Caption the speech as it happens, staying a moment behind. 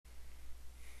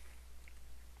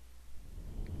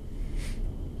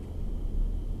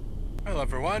Hello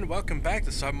everyone, welcome back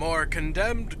to some more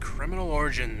Condemned Criminal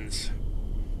Origins.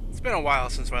 It's been a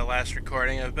while since my last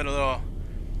recording. I've been a little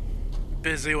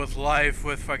busy with life,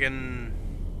 with fucking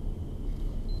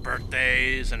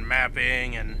birthdays and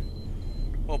mapping and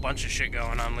a whole bunch of shit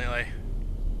going on lately.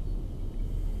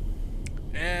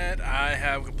 And I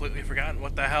have completely forgotten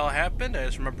what the hell happened. I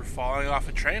just remember falling off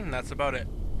a train and that's about it.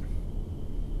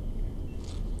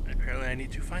 Apparently I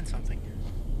need to find something.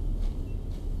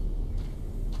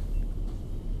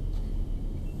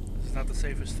 It's not the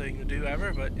safest thing to do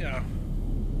ever, but you know.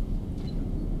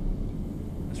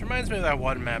 This reminds me of that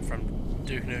one map from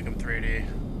Duke Nukem 3D.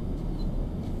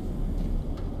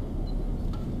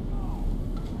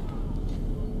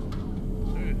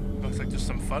 Ooh, looks like there's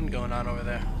some fun going on over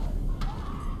there.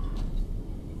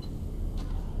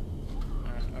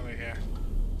 Over here.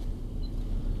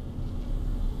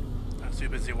 I was too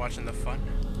busy watching the fun.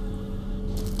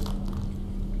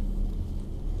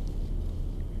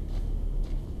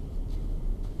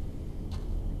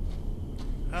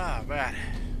 Ah, man.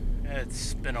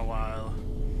 It's been a while.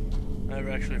 I've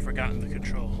actually forgotten the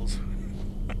controls.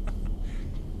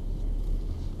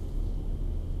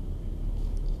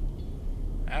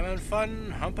 Having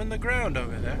fun humping the ground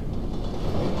over there.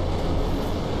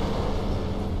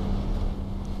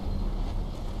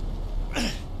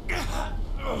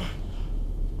 Oh,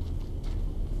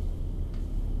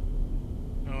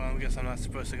 well, I guess I'm not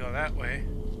supposed to go that way.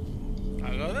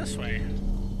 I'll go this way.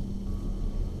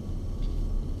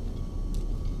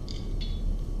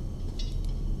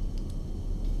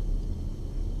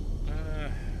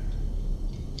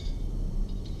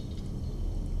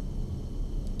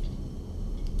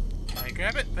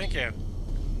 Grab it? Thank you.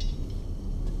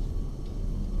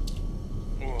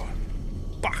 Oh,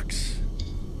 box.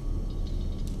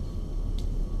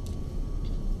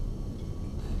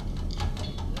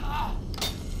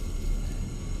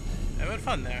 Having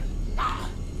fun there.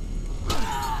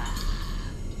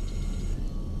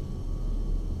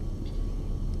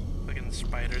 Fucking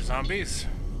spider zombies.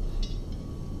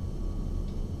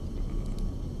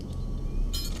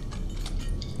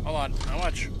 Hold on, how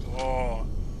much? Oh.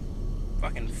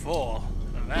 Fucking full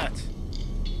of that.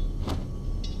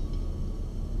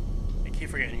 I keep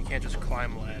forgetting you can't just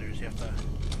climb ladders, you have to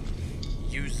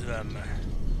use them.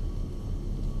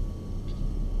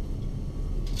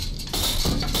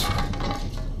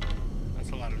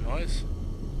 That's a lot of noise.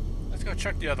 Let's go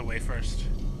check the other way first.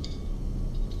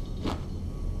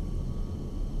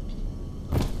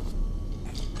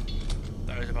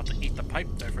 Thought I was about to eat the pipe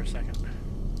there for a second.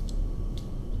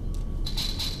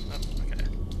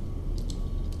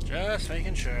 Just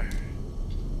making sure.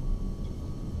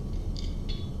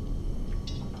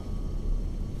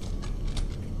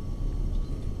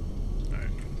 Alright.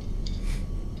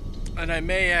 And I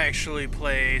may actually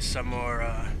play some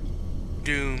more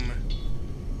Doom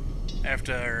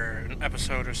after an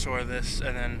episode or so of this,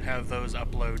 and then have those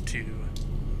upload too.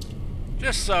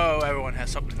 Just so everyone has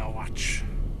something to watch.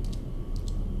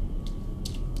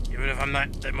 Even if I'm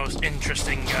not the most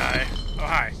interesting guy. Oh,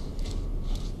 hi.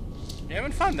 You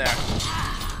having fun there?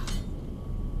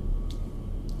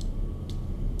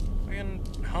 Fucking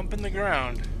humping the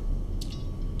ground.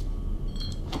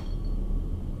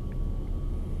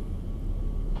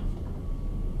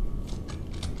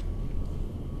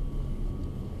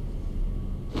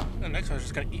 The next one's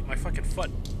just gonna eat my fucking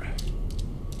foot.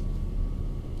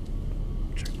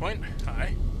 Checkpoint.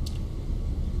 Hi.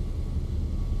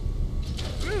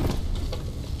 Woo!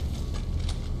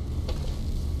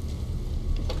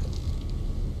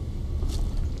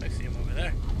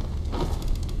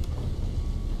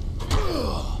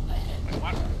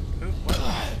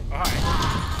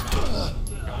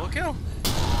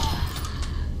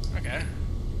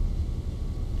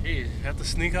 Have to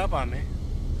sneak up on me.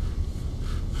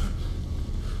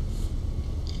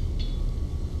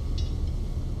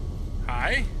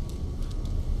 Hi?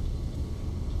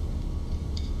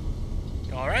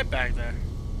 You alright back there?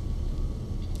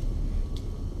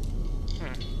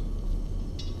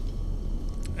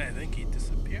 I think he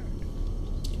disappeared.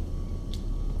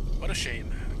 What a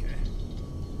shame. Okay.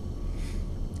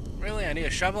 Really? I need a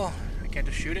shovel? I can't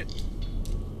just shoot it?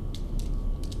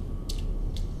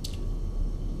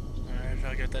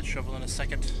 I'll get that shovel in a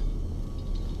second. Is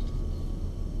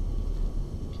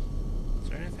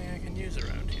there anything I can use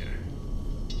around here?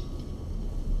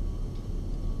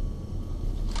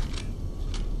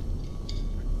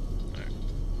 Right.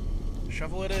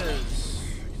 Shovel it is,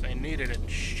 because I needed it.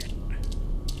 Shit.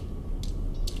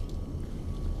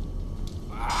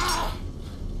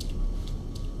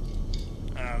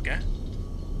 Okay.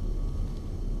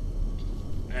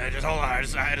 Just hold on. I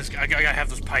gotta have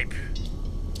this pipe.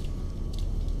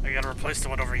 I gotta replace the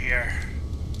one over here.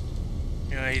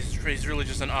 You know, he's really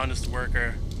just an honest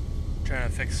worker, trying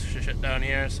to fix shit down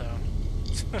here, so...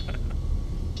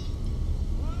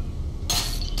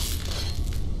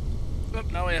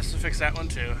 Oop, now he has to fix that one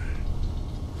too.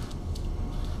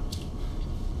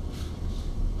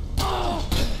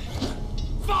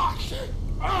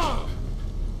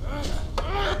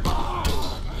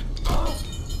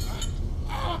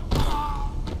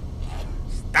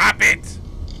 Stop it!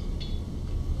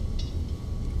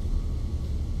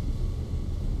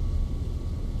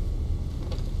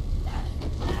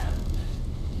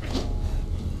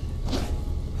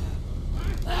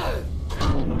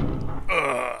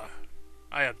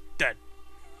 I am dead.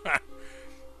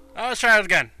 Let's try it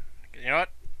again. You know what?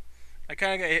 I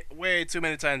kind of got hit way too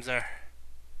many times there.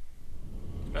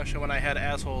 Especially when I had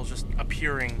assholes just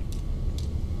appearing.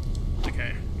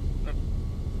 Okay.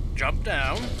 Jump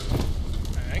down.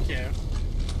 Thank you.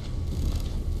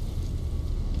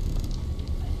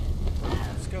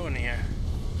 Let's go in here.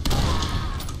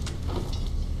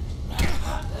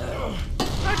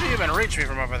 How'd you even reach me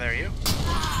from over there, you?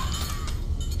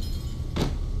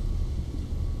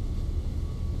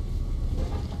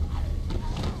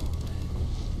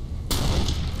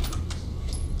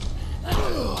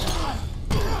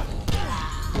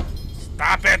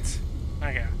 Stop it!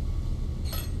 Okay.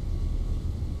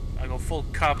 I'll go full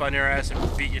cop on your ass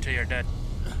and beat you till you're dead.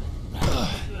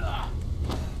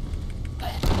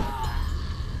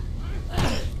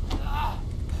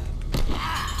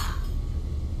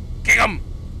 Kick him!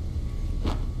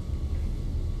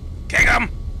 Kick him!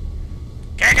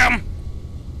 Kick him!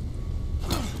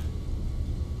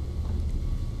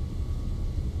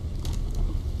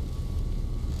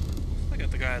 Look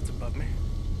at the guy that's above me.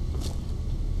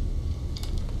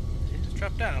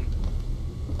 Drop down.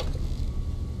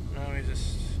 No,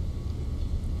 he's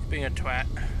being a twat.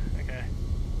 Okay.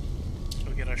 Let's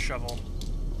go get a shovel.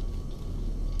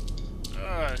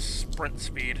 Sprint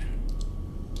speed.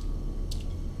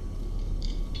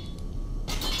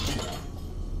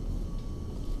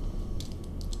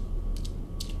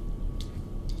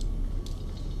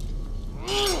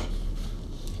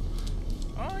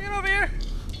 Oh, get over here!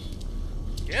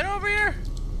 Get over here!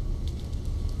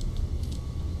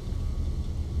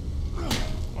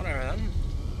 Whatever then.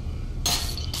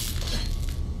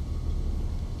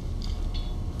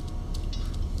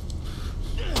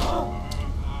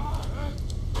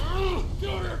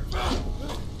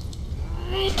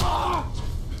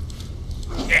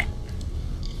 Yeah.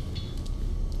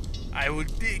 I will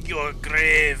dig your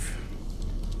grave.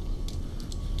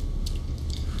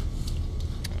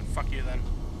 Oh, fuck you then.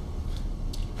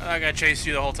 I'm not gonna chase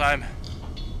you the whole time.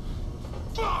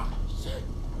 Oh,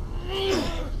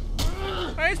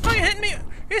 he's fucking hitting me.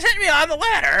 He's hitting me on the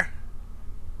ladder.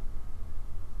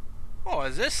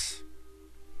 What is this?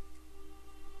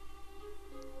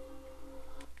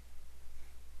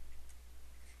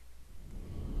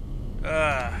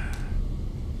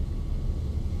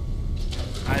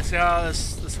 I see how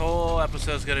this whole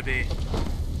episode's gonna be.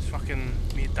 It's fucking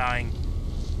me dying.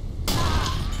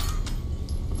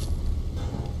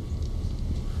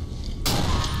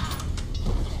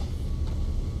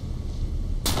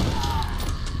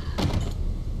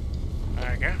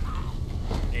 There we go.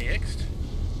 Next.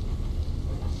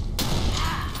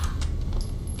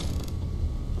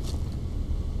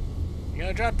 You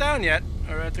gonna drop down yet?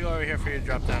 Or do I have to go over here for you to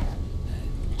drop down?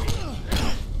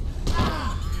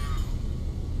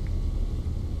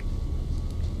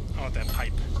 I want that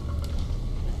pipe.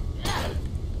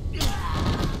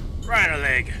 Right in the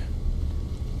leg.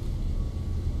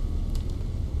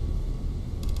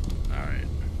 Alright.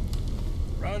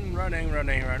 Running.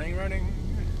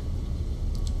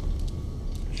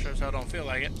 Sure as hell don't feel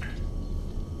like it.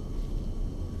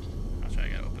 I'll try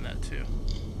to open that too.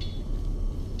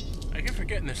 I keep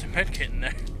forgetting there's a medkit in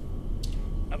there.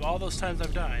 Of all those times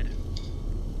I've died.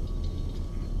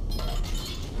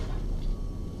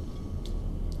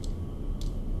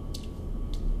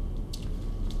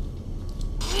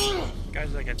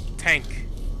 Guy's like a tank.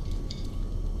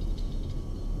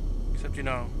 Except, you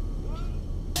know,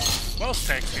 most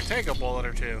tanks can take a bullet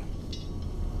or two.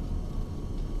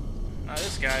 Not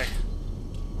this guy.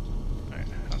 Alright,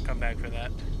 I'll come back for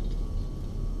that.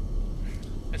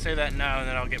 I say that now and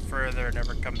then I'll get further and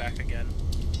never come back again.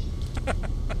 Come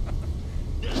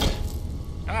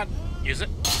on, use it.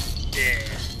 Yeah.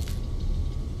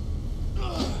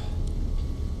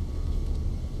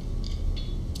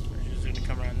 She's gonna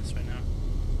come around this way now.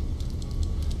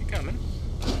 You coming?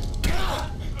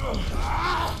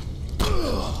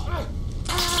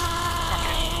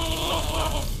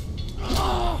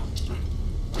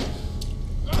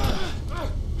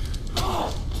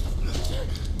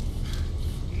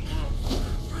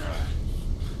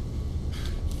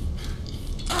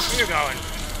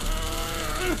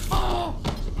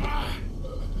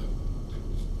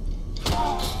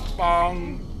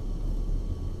 Bong.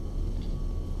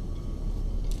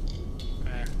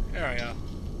 There we go.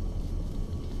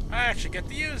 I actually get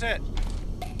to use it.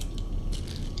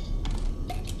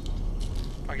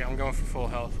 Okay, I'm going for full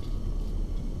health.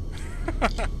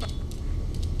 'Cause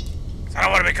I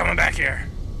don't want to be coming back here.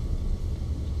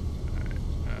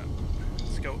 Alright,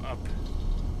 let's go up.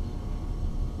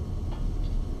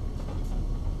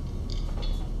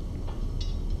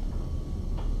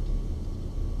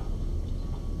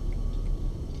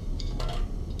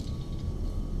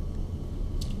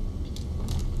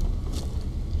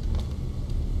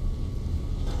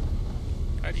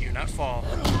 How do you not fall?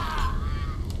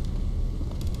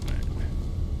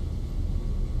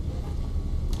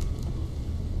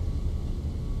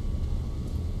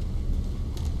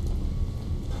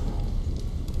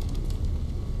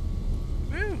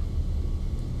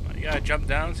 You gotta jump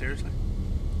down, seriously?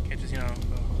 Can't just, you know,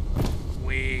 go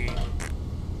way...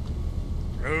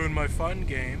 Ruin my fun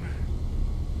game.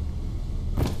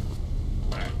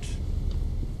 Alright.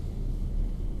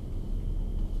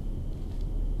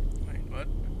 Wait, what?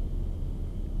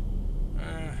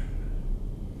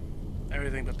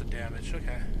 Everything but the damage,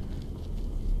 okay.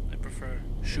 I prefer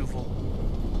Shuvel.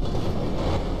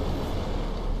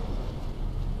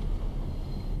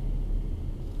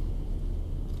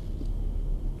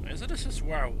 Is this just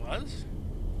where I was?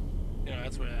 You know,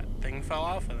 that's where that thing fell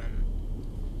off, and then...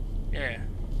 Yeah.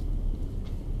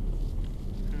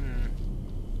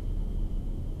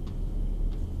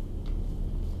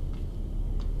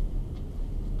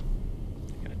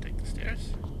 Gonna take the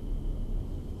stairs?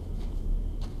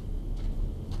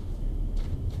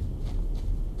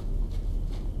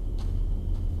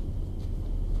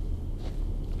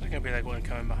 There's gonna be like one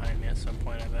coming behind me at some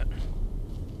point, I bet.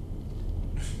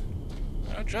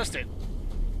 I don't trust it.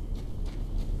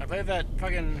 I played that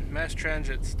fucking mass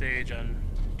transit stage on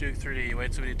Duke 3D way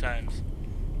too many times.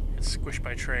 It's squished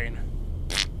by train.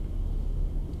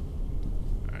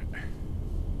 Alright.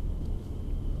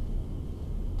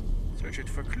 Search it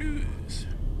for clues.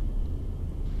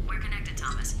 We're connected,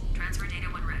 Thomas. Transfer data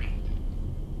when ready.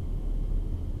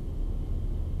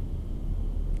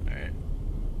 Alright.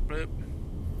 Bloop.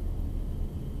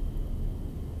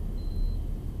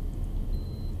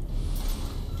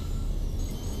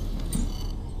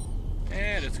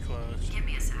 And it's closed. Give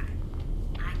me a sec.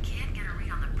 I can't get a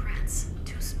read on the prints.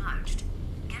 Too smudged.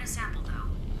 Get a sample, though.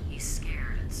 He's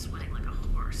scared and sweating like a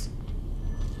horse.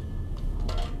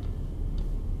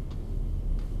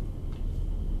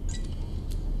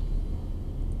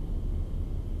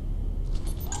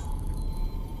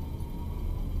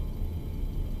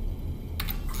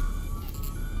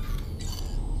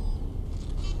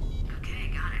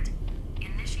 Okay, got it.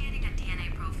 Initiating a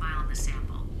DNA profile on the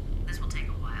sample. This will take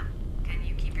a while. Can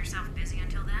you keep yourself busy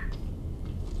until then?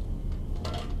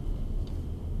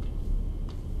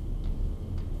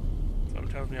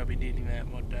 Something tells me I'll be needing that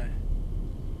one day.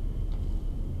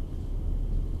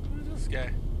 Who's this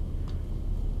guy?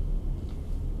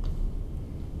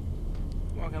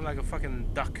 Walking like a fucking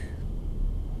duck.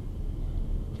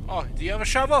 Oh, do you have a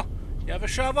shovel? You have a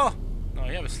shovel? No,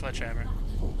 you have a sledgehammer.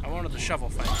 I wanted the shovel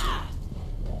fight.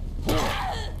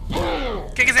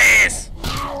 Kick his ass!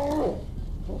 Ooh.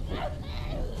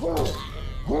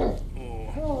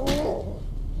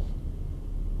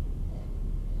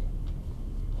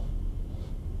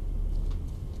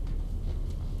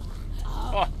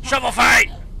 Oh, shovel fight!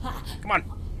 Come on.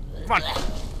 Come on.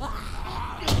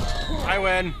 I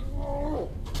win.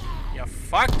 You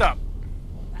fucked up.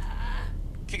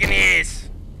 Kick in the ass.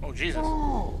 Oh, Jesus.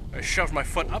 I shoved my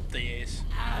foot up the ass.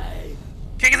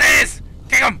 Kick his ass!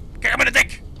 Kick him! Kick him in the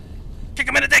dick! Kick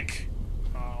him in the dick!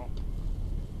 Oh.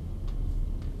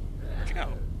 Where'd you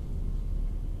go?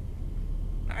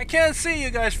 I can't see you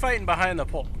guys fighting behind the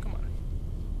pole. Come on.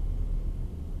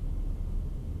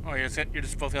 Oh, you're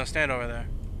just both gonna stand over there.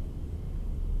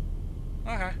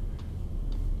 Okay.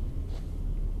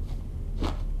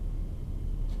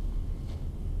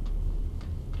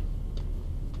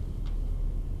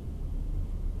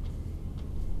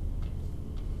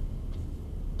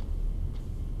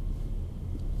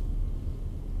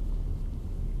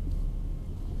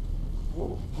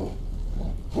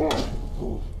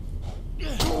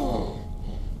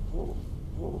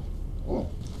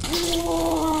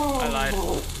 I lied.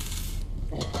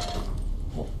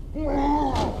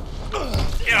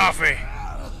 Get off me!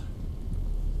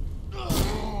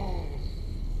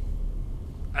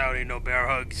 I don't need no bear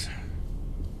hugs.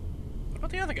 What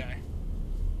about the other guy?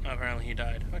 Oh, apparently he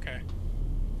died. Okay.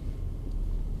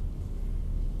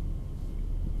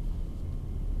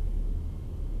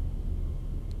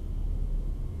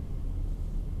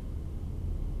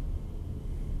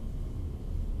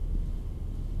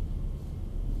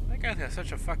 Guy's got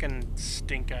such a fucking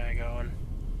stink eye going.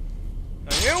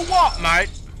 You what, mate?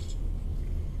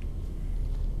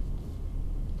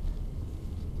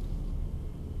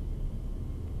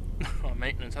 Oh,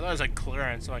 maintenance. I thought it was like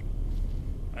clearance. Like,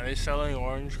 are they selling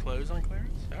orange clothes on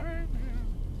clearance? Alright, yeah.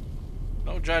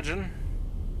 No judging.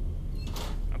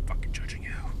 I'm fucking judging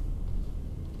you.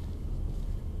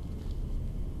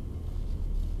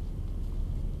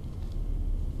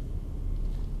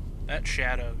 That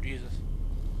shadow, Jesus.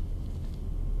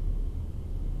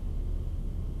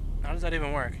 How does that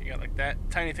even work? You got like that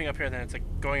tiny thing up here, then it's like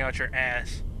going out your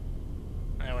ass.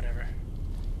 Whatever.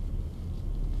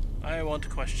 I won't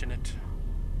question it.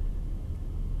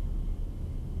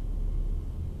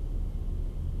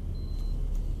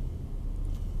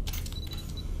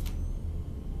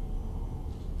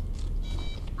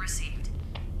 Received.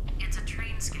 It's a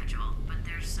train schedule, but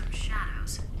there's some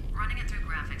shadows. Running it through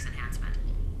graphics enhancement.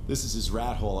 This is his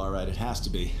rat hole, alright, it has to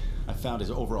be. I found his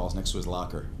overalls next to his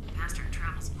locker. Bastard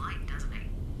travels light, doesn't he?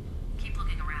 Keep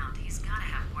looking around. He's gotta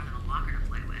have more than a locker to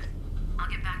play with. I'll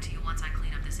get back to you once I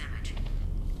clean up this image.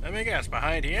 Let me guess,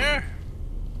 behind here?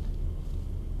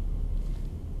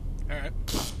 Alright.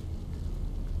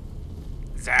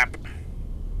 Zap.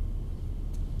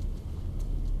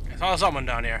 I saw someone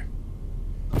down here.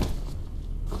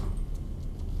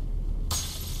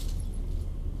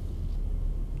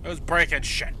 Who's breaking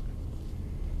shit?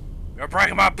 You're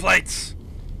breaking my plates!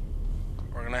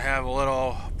 We're gonna have a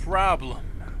little problem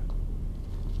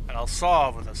that I'll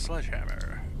solve with a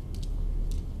sledgehammer.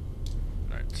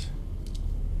 Right.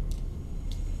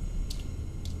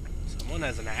 Someone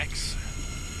has an axe.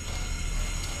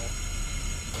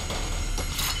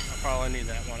 I'll probably need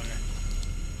that one.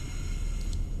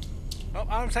 Oh,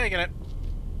 I'm taking it.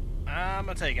 I'm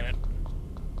taking it.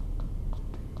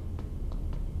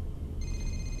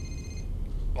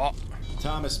 Well.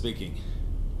 Thomas speaking.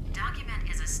 Document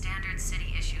is a standard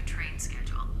city-issue train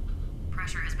schedule.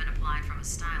 Pressure has been applied from a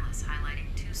stylus highlighting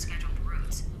 2 scheduled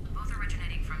routes, both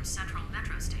originating from Central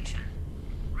Metro Station.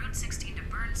 Route 16 to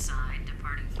Burnside,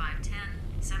 departing 5:10,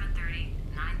 7:30,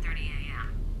 9:30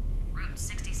 a.m. Route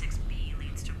 66B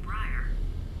leads to Briar.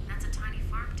 That's a tiny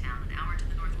farm town an hour to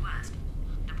the northwest.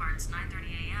 Departs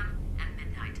 9:30 a.m. and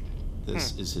midnight.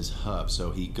 This is his hub, so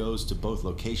he goes to both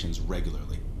locations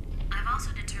regularly. I've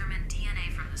also determined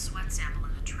DNA from the sweat sample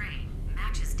in the train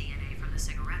matches DNA from the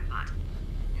cigarette butt.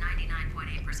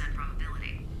 99.8%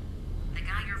 probability. The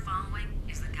guy you're following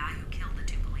is the guy who killed the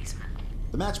 2 policemen.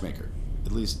 The matchmaker.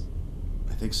 At least,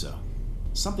 I think so.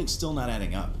 Something's still not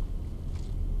adding up.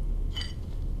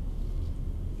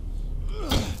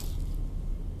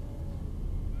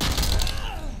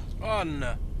 One.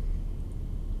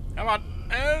 Come on.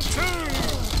 And 2.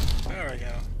 There we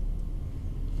go.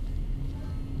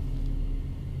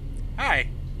 Hi.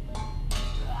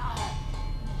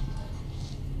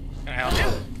 Can I help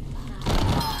you?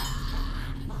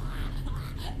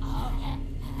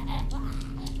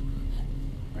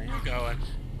 Where are you going?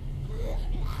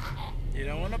 You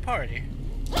don't want to party?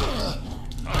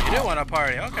 Oh, you do want to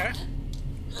party. Okay.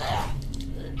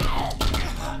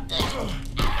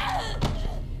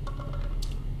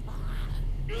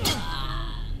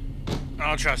 I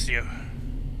don't trust you.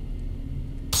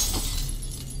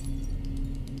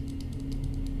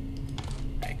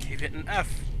 I keep hitting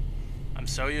F. I'm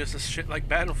so used to shit like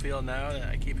Battlefield now that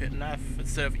I keep hitting F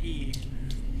instead of E,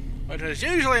 which is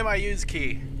usually my use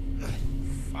key.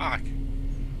 Fuck.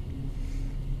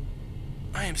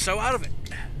 I am so out of it.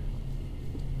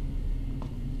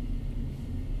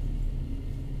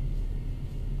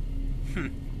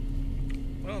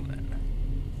 Well then.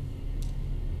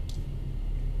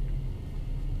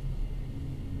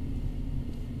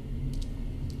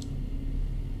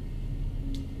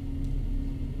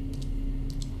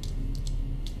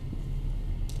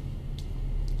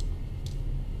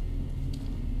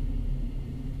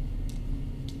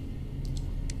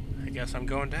 I guess I'm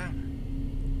going down.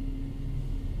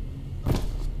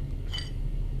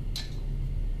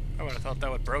 I would have thought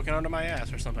that would have broken onto my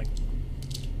ass or something.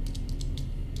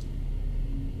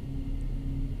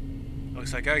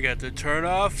 Looks like I got to turn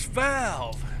off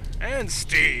Valve and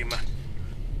Steam.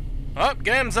 Oh,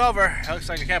 game's over. Looks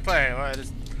like I can't play. Well,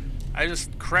 I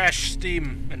just crashed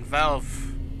Steam and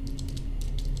Valve.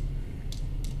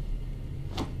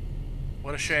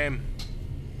 What a shame.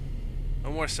 No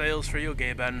more sales for you,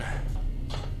 Gaben.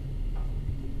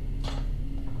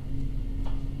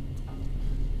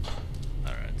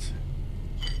 Alright.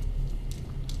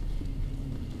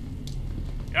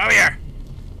 Get over here!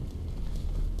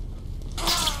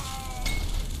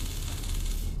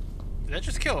 Did that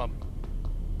just kill him?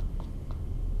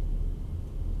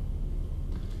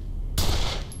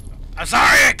 I'm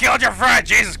sorry I killed your friend,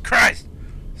 Jesus Christ!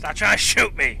 Stop trying to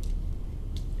shoot me!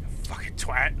 You fucking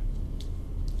twat.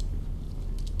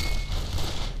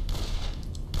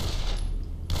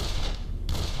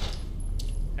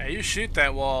 Hey, you shoot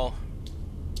that wall.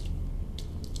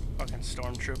 Fucking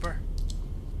stormtrooper.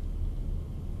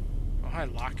 Oh, hi,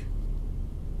 Locke.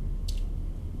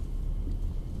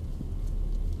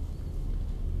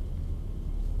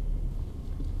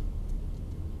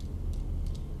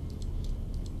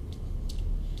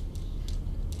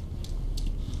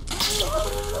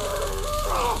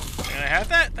 Can I have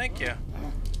that? Thank you.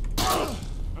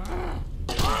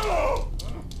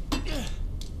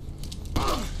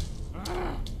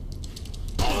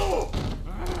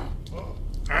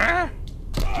 Huh?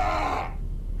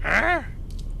 Huh?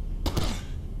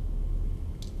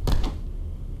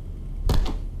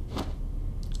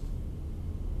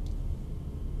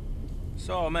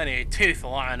 So many teeth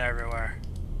lying everywhere.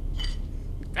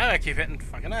 I keep hitting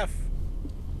fucking F.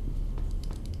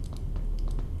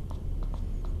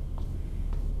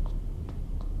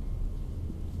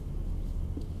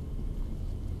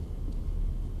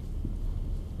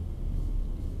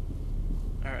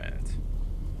 Alright.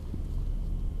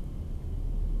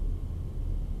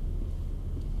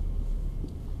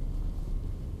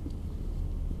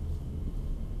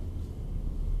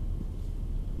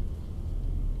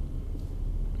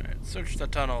 Alright, search the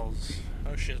tunnels.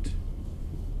 Oh shit.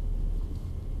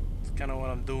 That's kinda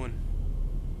what I'm doing.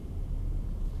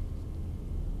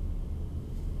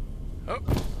 Oh!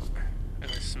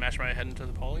 And I smash my head into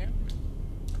the pole again?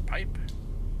 Pipe?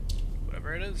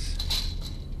 Whatever it is.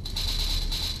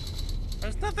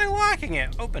 There's nothing locking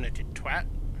it! Open it, you twat.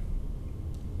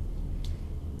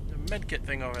 There's a medkit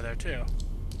thing over there, too.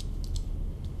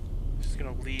 It's just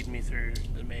gonna lead me through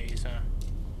the maze, huh?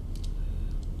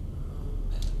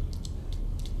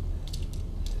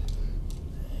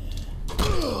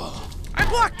 I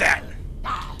blocked that!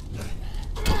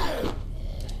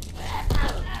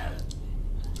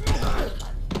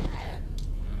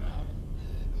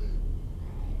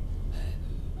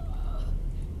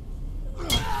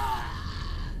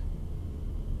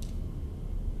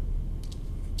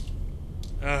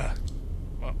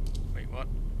 Well, wait, what?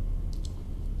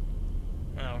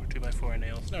 Oh, 2x4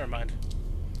 nails. Never mind.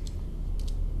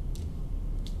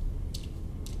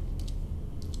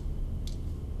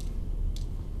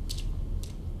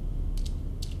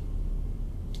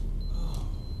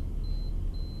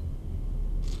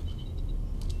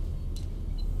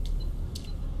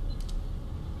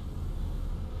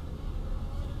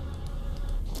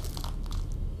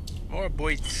 More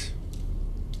boits.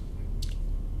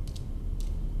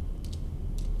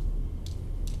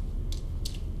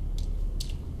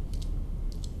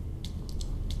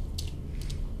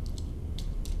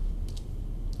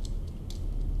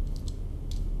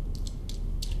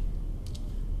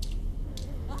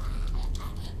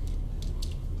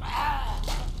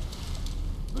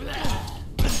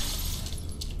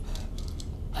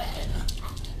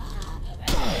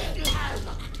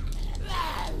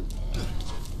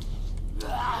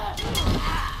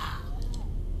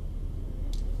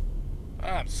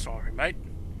 I'm sorry, mate.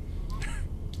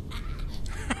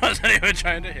 I wasn't even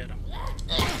trying to hit him.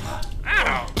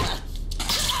 Ow!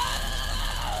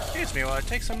 Excuse me while I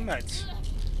take some meds.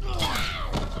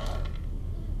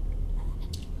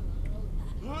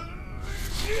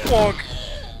 Walk.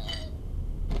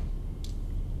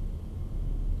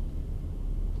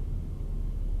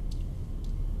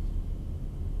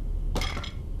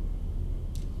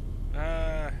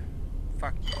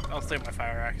 Fuck. I'll save my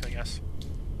fire axe, I guess.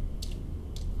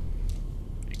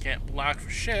 You can't block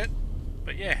for shit,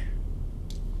 but yeah.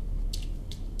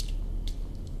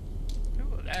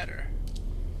 Ooh, a ladder.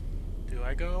 Do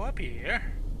I go up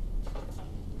here?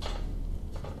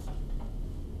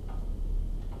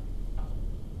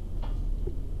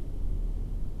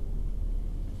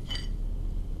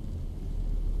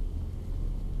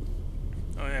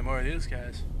 Oh yeah, more of these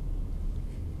guys.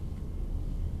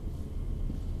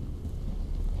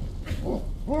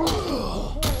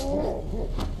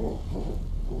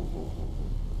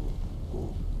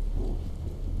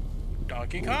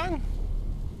 Donkey Kong?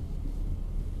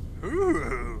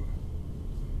 Ooh.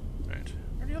 Right.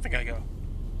 Where do you think I go?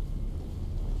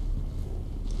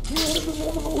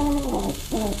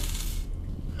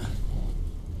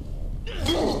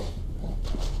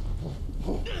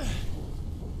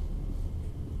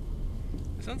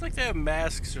 It sounds like they have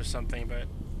masks or something, but it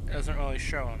doesn't really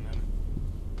show on them.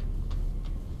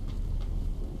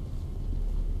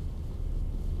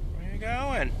 Where are you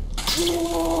going?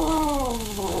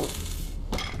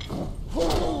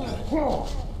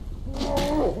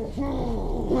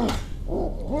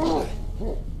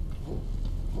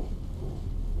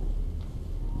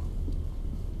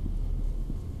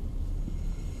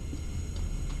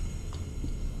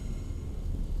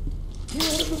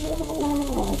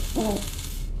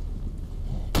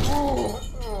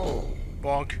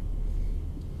 Bonk.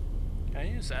 Can I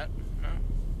use that? No.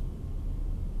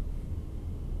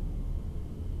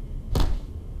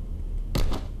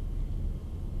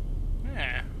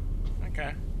 Yeah.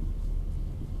 Okay.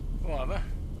 Whatever.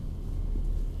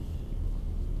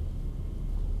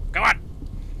 Come on!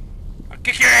 I'll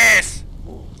kick your ass!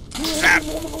 Snap!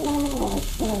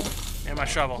 And my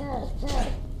shovel.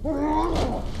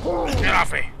 Get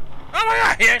off me! Oh my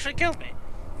god, he actually killed me!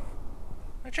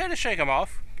 I tried to shake him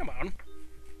off. Come on.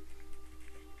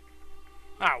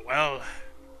 Ah, well.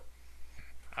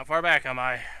 How far back am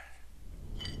I?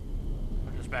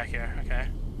 I'm just back here, okay.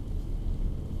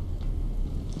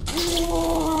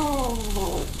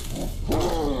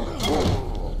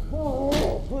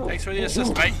 Thanks for the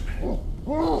assist, mate.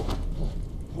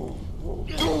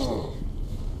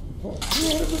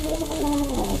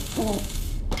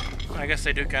 I guess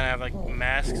they do kind of have like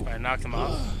masks, but I knocked them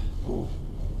off.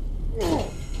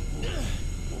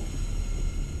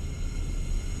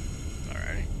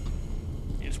 Alrighty.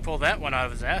 You just pull that one out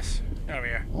of his ass. Get over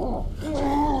here.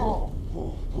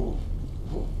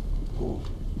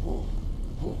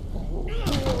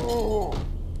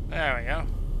 There we go.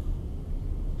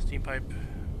 Steam pipe.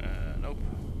 Nope.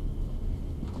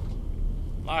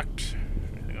 Locked.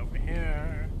 Anything over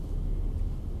here?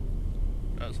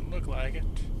 Doesn't look like it.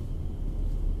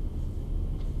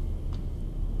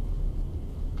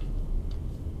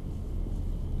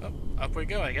 Oh, up we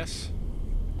go, I guess.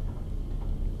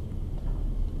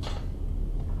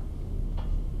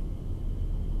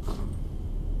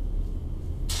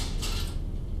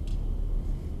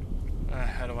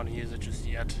 I don't want to use it just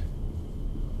yet.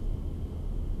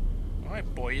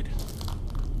 Alright, Boyd.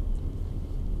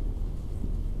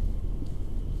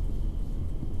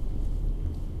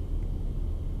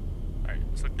 Alright,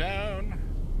 so down.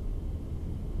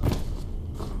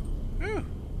 Whew.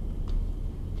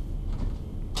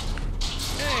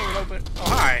 Hey, open. Oh,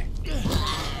 hi.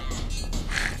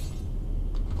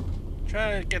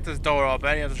 Trying to get this door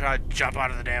open, you have to try to jump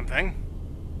out of the damn thing.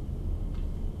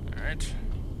 Alright.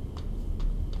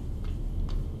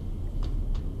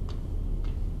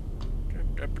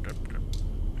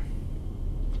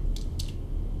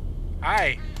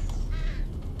 Hi.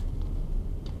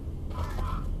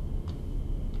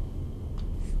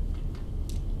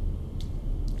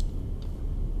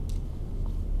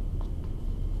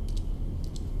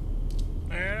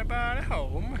 Everybody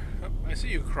home. Oh, I see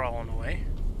you crawling away.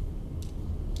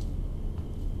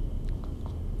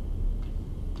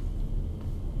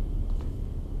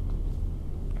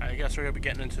 I guess we're gonna be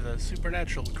getting into the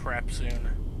supernatural crap soon.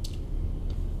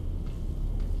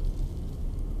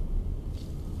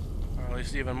 Or at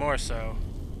least even more so.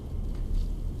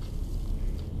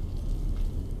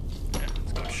 Yeah,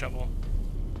 let's go shovel.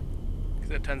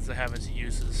 Because it tends to have its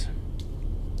uses.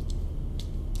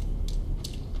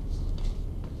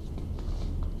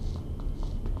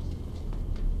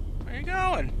 Where are you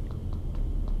going?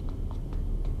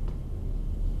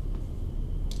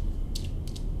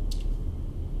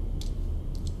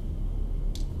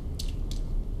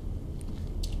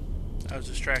 I was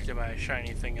distracted by a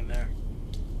shiny thing in there.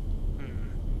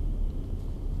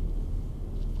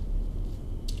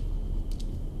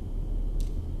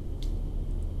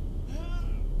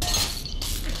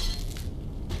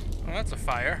 Well, that's a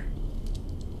fire.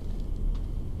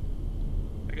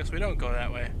 I guess we don't go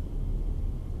that way.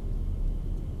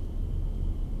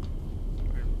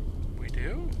 We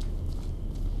do?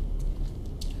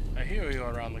 I hear you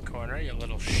around the corner, you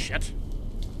little shit.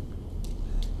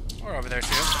 Or over there too.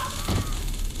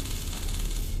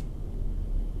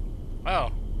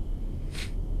 Oh.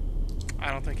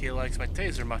 I don't think he likes my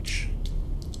taser much.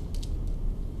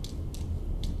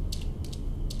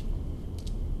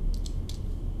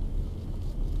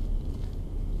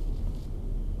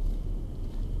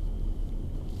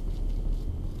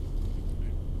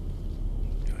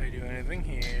 Do I do anything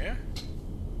here?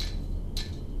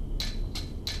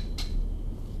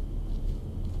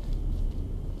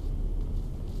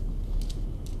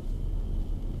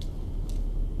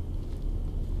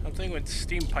 Something with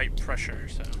steam pipe pressure,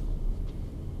 so.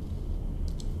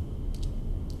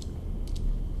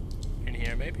 In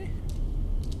here, maybe?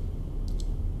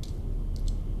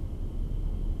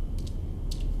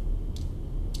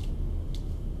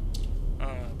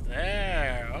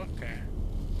 There, okay.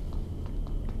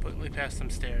 Completely past some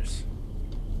stairs.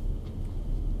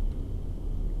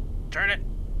 Turn it!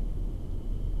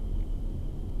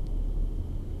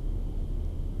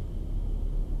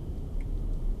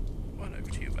 One of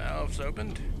two valves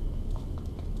opened.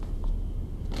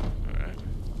 Alright.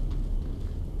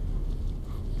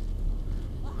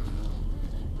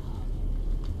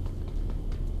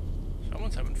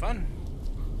 fun.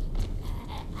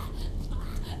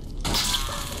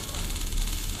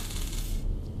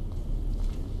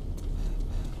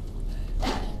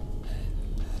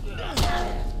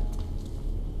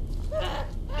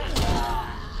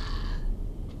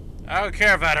 I don't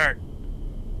care if that hurt.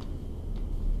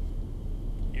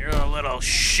 You're a little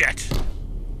shit.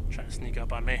 Trying to sneak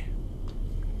up on me.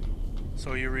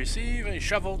 So you receive a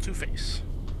shovel to face.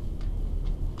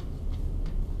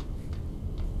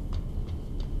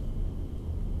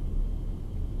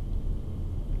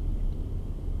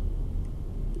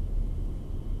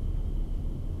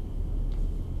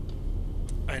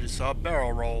 I just saw a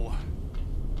barrel roll.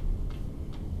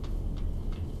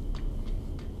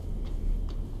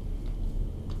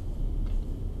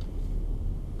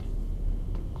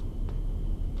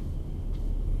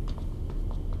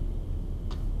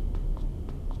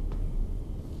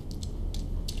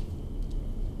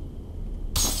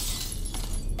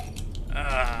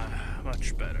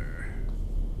 Much better.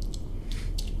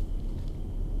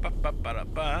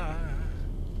 Ba-ba-ba-da-ba.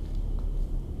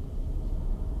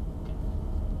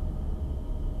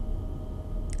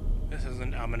 This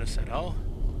isn't ominous at all.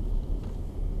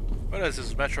 What is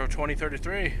this, Metro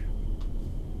 2033?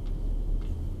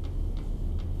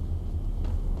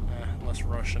 Less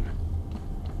Russian.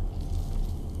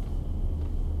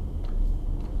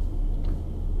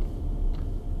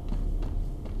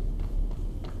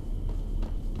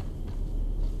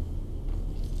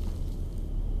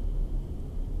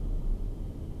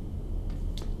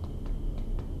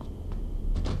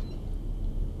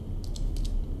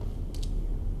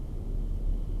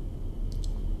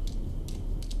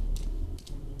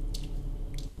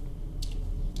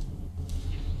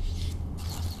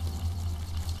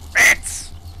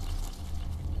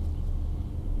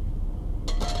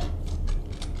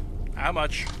 How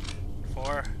much?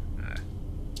 4?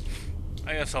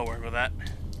 I guess I'll work with that.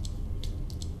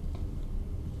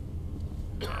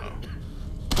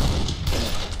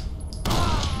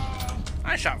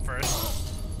 I shot first.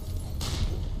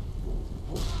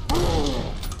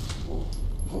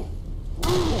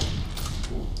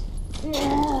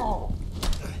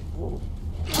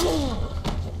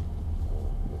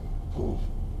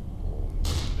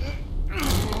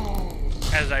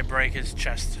 As I break his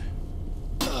chest.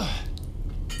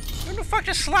 Who the fuck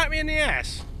just slapped me in the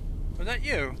ass? Was that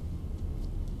you?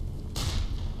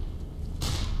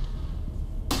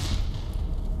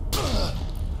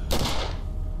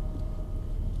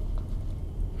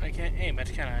 I can't aim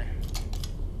it, can I?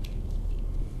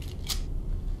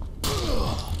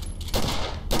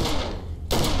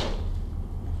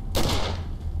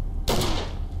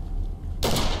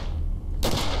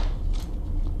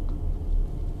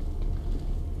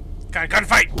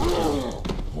 Gunfight!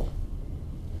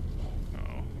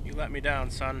 Let me down,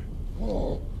 son.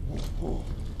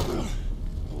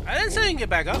 I didn't say you can get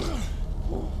back up.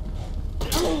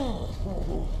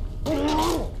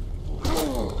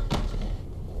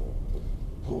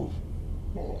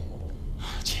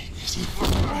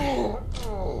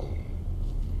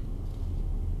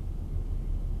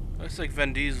 Looks like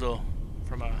Vin Diesel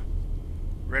from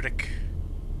Riddick.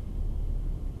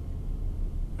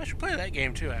 I should play that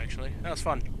game too, actually. That was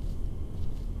fun.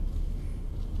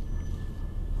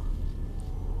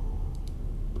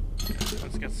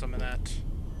 Let's get some of that.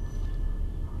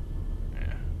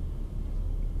 Yeah.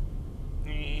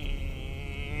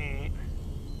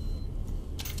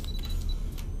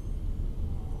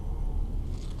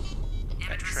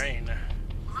 That train.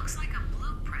 Looks like a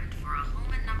blueprint for a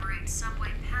Holman number 8 subway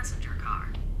passenger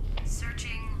car.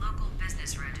 Searching local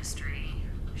business registry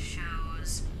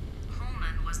shows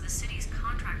Holman was the city's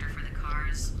contractor for the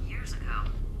cars years ago.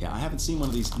 Yeah, I haven't seen one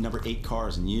of these number 8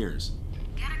 cars in years.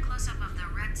 Get a close-up of the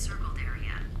red circled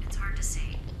area. It's hard to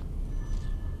see.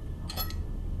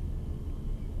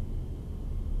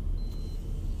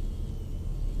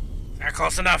 Not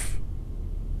close enough.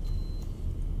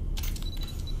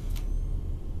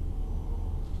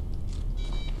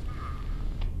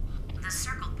 The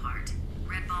circled part,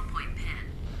 red ballpoint pen,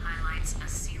 highlights a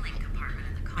sealing compartment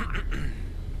in the car.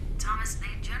 Thomas, they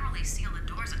generally seal the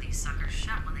doors of these suckers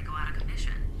shut when they go out of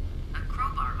commission. A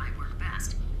crowbar might work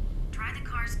best. Try the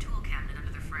car's tool cabinet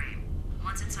under the frame.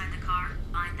 Once inside the car,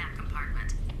 find that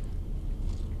compartment.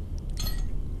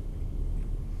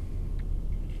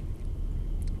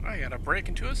 I gotta break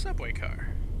into a subway car.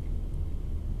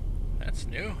 That's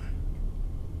new.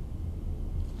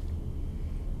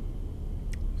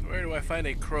 So where do I find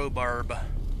a crowbar?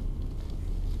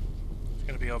 It's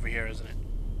gonna be over here, isn't it?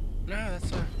 No,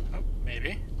 that's a... oh,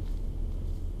 maybe.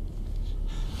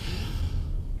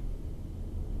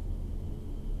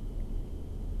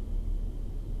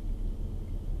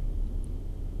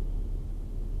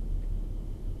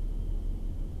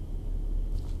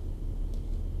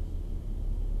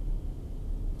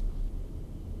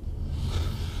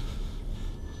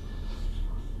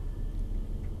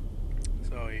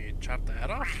 chop the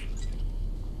head off?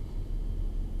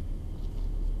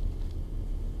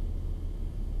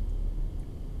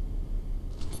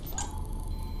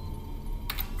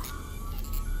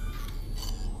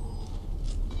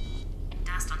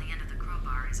 Dust on the end of the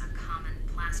crowbar is a common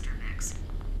plaster mix.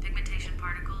 Pigmentation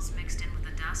particles mixed in with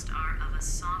the dust are of a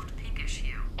soft pinkish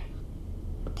hue.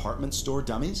 Department store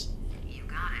dummies? You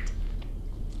got it.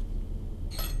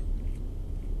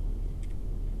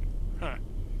 Huh.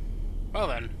 Well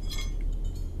then.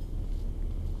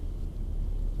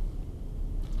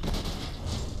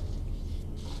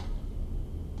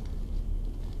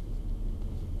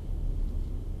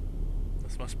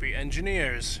 This must be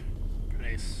engineers'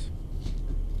 place.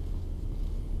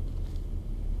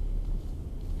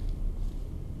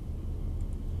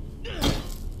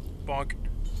 Bonk.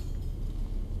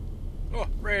 Oh,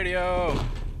 radio!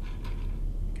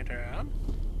 Get her on?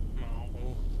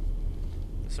 No.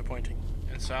 Disappointing.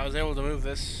 And so I was able to move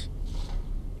this.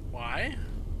 Why?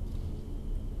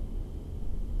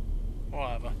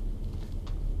 Whatever.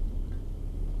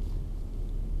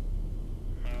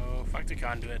 Oh, fuck the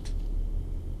conduit.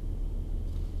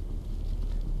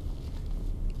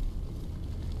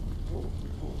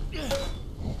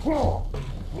 Whoa.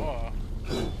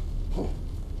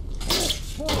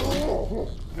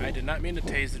 I did not mean to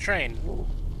tase the train.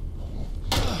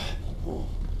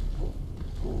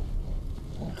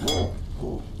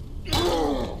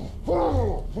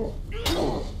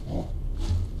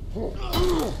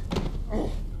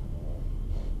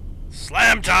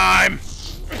 Slam time!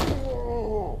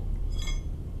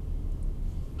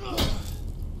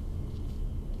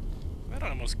 That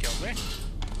almost killed me.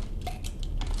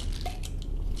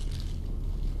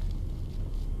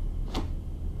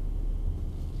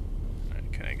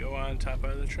 Can I go on top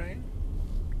of the train?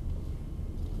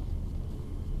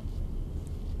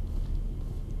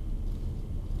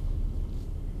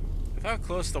 With how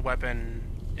close the weapon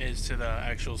is to the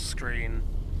actual screen,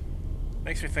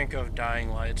 makes me think of Dying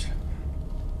Light.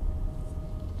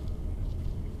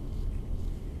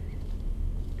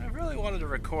 I really wanted to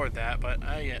record that, but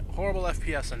I get horrible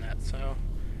FPS in that, so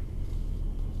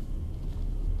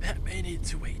that may need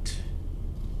to wait.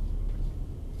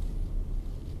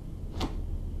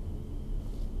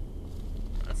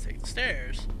 Let's take the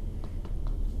stairs.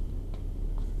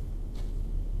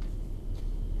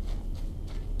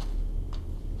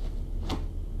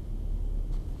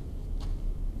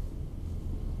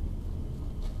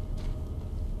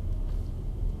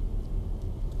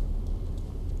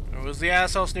 Who's the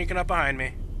asshole sneaking up behind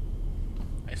me?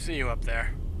 I see you up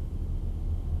there.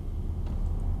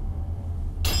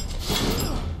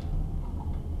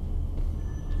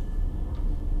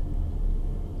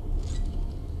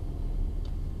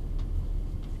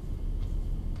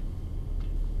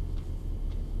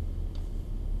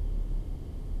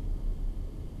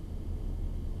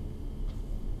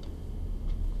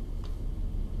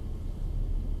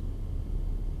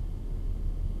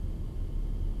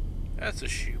 That's a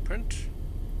shoe print.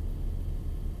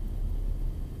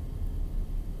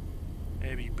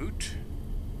 Maybe boot.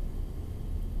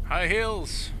 High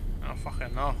heels. I don't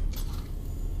fucking know.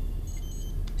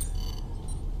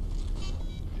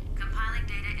 Compiling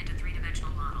data into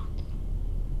three-dimensional model.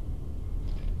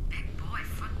 Big boy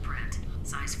footprint,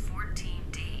 size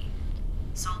 14D.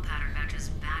 Sole pattern matches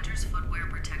Badger's footwear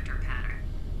protector pattern.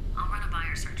 I'll run a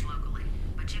buyer search locally,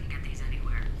 but you can get these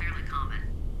anywhere. Fairly common.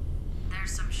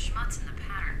 There's some schmutz in the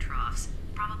pattern troughs.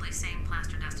 Probably same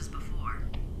plaster dust as before.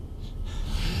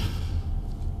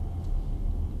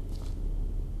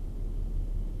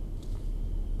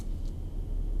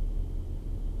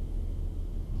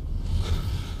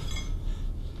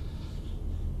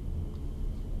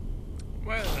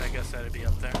 Well, I guess that'd be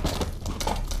up there.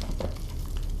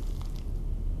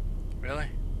 Really?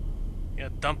 You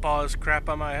gotta dump all this crap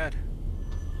on my head.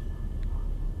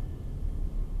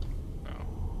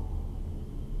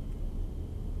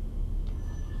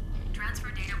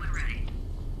 Transfer data when ready.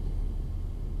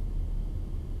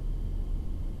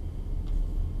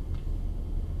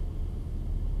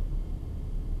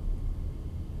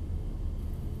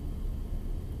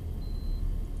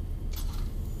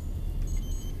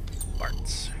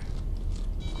 Bart's.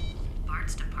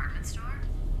 Bart's department store?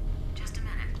 Just a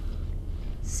minute.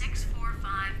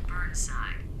 645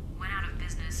 Burnside. Went out of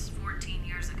business 14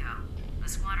 years ago. The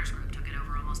squatters group took it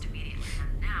over almost immediately,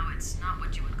 and now it's not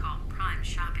what you would call prime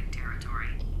shopping territory.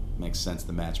 Makes sense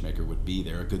the matchmaker would be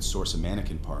there, a good source of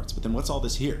mannequin parts. But then what's all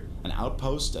this here? An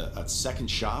outpost? A second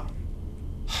shop?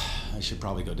 I should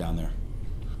probably go down there.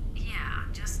 Yeah,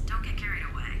 just don't get carried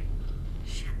away.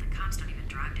 Shit, the cops don't even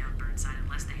drive down Burnside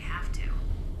unless they have to.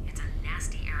 It's a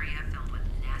nasty area filled with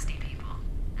nasty people,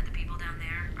 and the people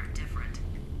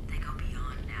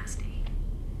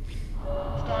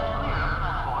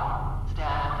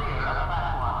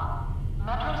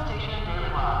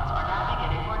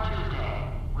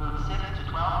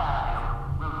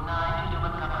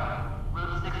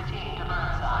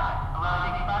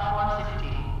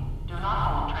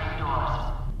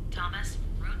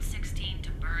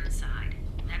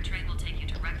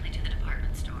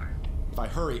I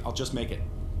hurry, I'll just make it.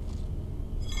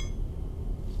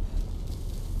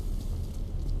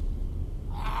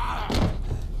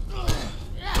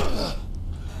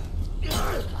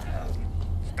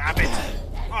 Stop it!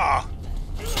 Oh!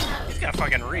 He's got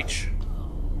fucking reach.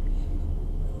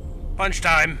 Punch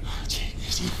time!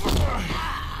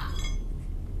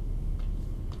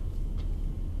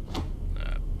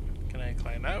 Can I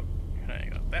climb out? Can I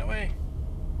go that way?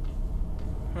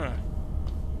 Huh.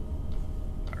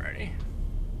 Alrighty.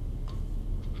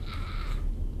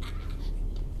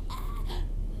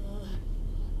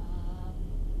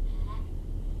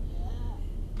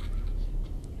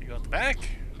 You go at the back?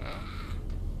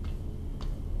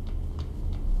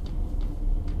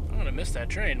 I'm gonna miss that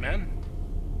train, man.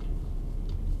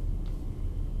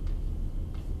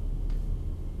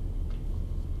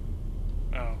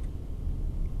 Oh.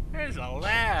 There's a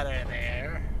ladder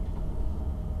there.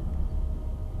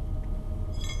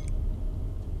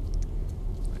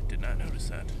 I did not notice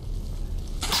that.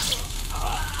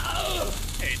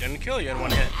 Hey, didn't kill you in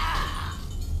one hit.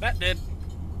 That did.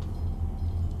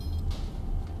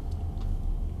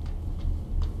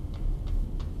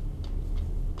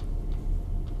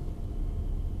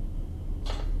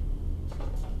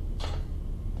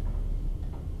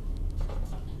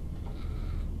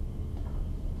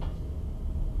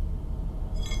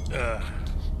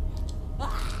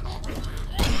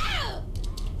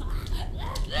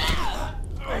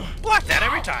 I block that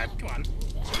every time. Come on.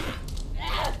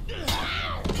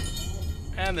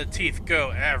 And the teeth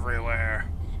go everywhere.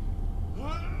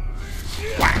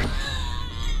 Whack!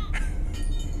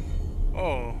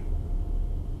 Oh.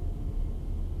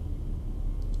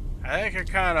 I think you're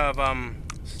kind of,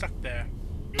 stuck there.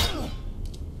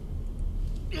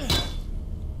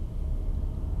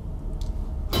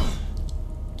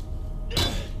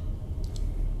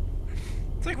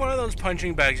 It's like one of those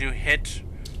punching bags you hit.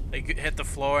 They hit the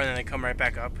floor and then they come right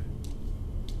back up.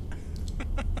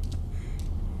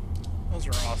 Those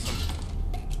are awesome.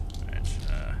 Alright,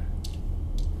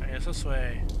 I guess this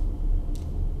way.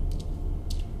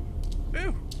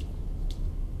 Ooh!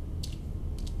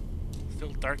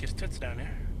 Still dark as tits down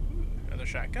here. Ooh, another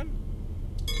shotgun.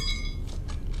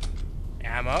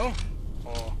 Ammo.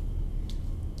 Oh.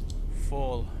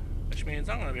 Full. Which means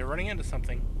I'm gonna be running into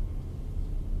something.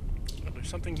 Oh, there's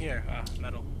something here. Ah,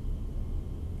 metal.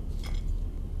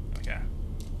 Okay.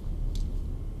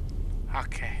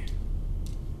 Okay.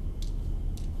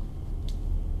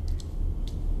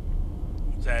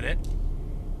 Is that it?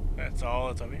 That's all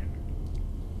that's over here?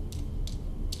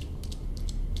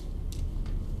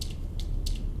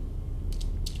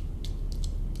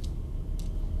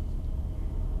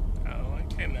 Oh, I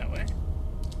came that way.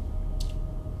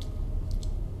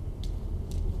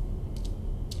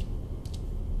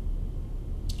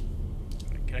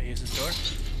 Can I use this door?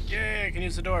 Yay, I can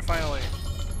use the door finally.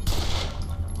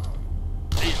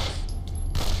 Jesus.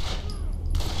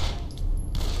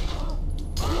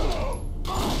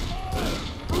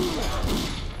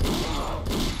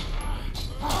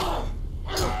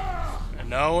 And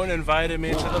no one invited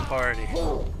me to the party.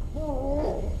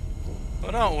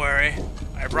 But don't worry,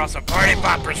 I brought some party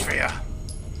poppers for you.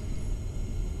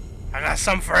 I got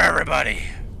some for everybody.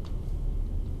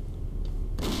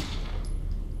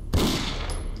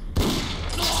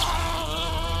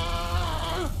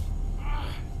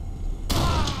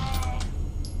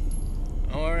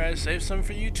 Alright, save some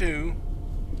for you too.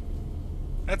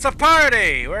 It's a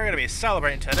party! We're gonna be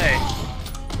celebrating today.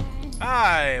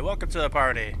 Hi, welcome to the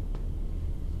party.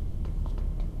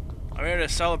 I'm here to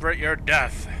celebrate your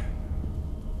death.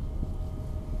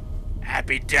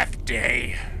 Happy Death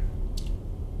Day.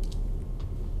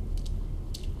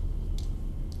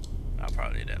 I'll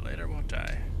probably need that later, won't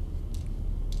I?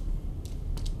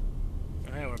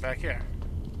 Hey, we're back here.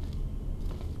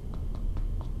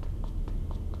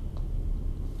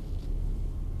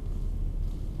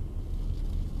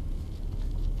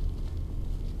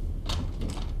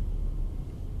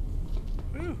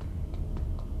 Woo.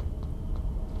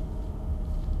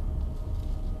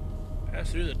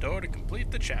 Pass through the door to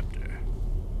complete the chapter.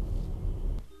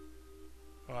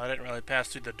 Well, I didn't really pass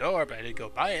through the door, but I did go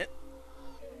by it.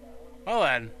 Well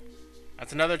then,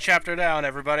 that's another chapter down,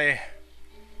 everybody.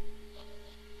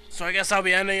 So I guess I'll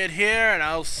be ending it here, and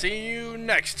I'll see you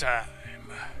next time.